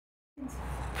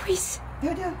Please.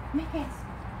 Dodo, make hands.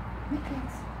 Make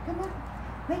hands. Come on.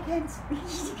 Make hands. You're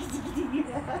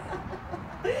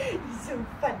so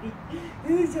funny.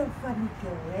 You're so funny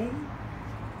girl, eh?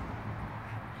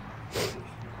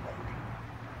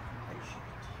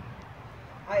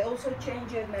 I also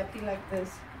change your nappy like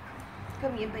this.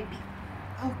 Come here, baby.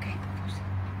 Okay.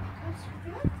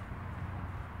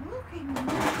 Okay,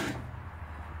 Mama.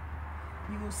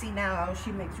 You will see now how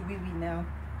she makes wee-wee now.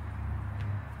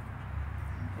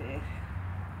 There.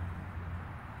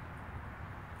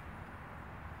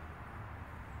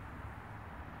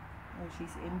 Oh,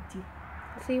 she's empty.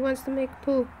 So he wants to make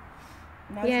poo.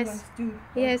 Now Yes. she wants to.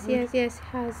 Yes, good. yes,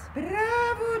 has.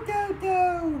 Bravo,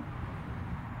 Dodo!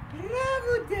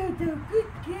 Bravo, Dodo!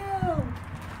 Good girl!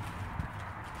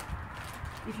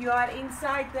 If you are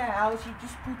inside the house, you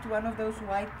just put one of those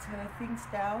white things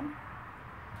down.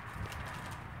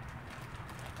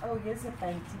 Oh, here's a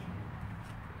panty.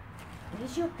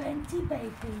 Here's your panty,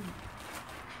 baby.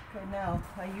 Okay, now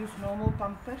I use normal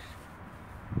pampers.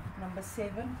 Number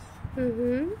 7.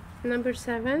 Number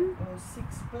 7 or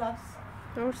 6 plus.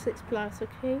 or 6 plus,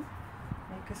 okay.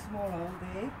 Make a small hole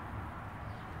there.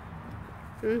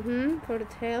 For the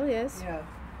tail, yes. Yeah.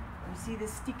 You see the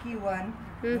sticky one?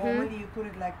 Normally you put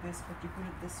it like this, but you put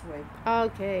it this way.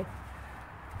 Okay.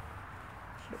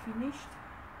 She finished?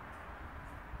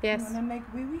 Yes. You wanna make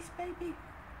wee-wees, baby?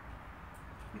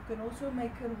 You can also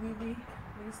make her wee-wee.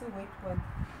 Where's the wet one?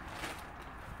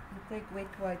 You take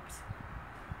wet wipes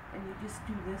and you just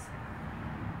do this.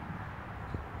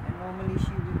 And normally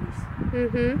she wee-wees.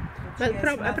 But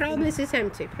probably this is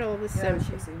empty. Probably this is empty.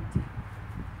 She's empty.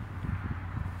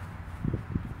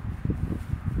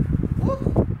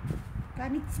 Oh!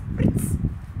 Kan niet sprits!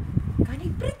 Kan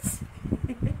niet prits!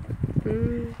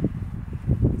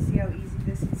 See how easy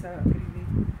this is, really?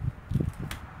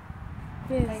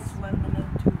 Yes. Takes 1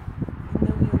 minute to in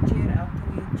the wheelchair, out the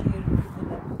wheelchair, put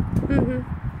it up.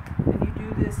 And you do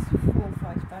this 4 or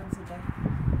 5 times a day.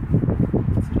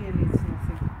 It's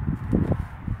nothing.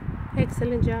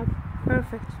 Excellent job.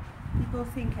 Perfect. People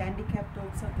think handicapped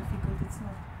dogs are difficult. It's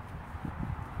not.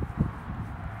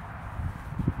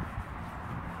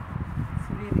 It's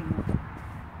really not.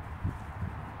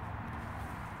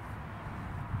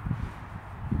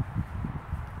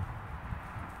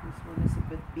 This one is a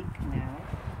bit big now.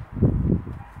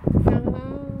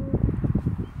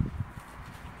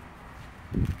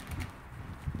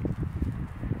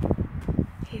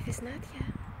 Είδες, Νάτια?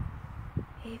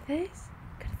 Είδες?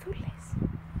 Καρδούλες.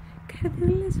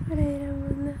 Καρδούλες, ωραία,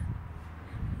 Ραμόνα.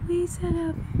 Πού είσαι,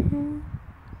 αγάπη μου?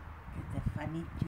 Get the funny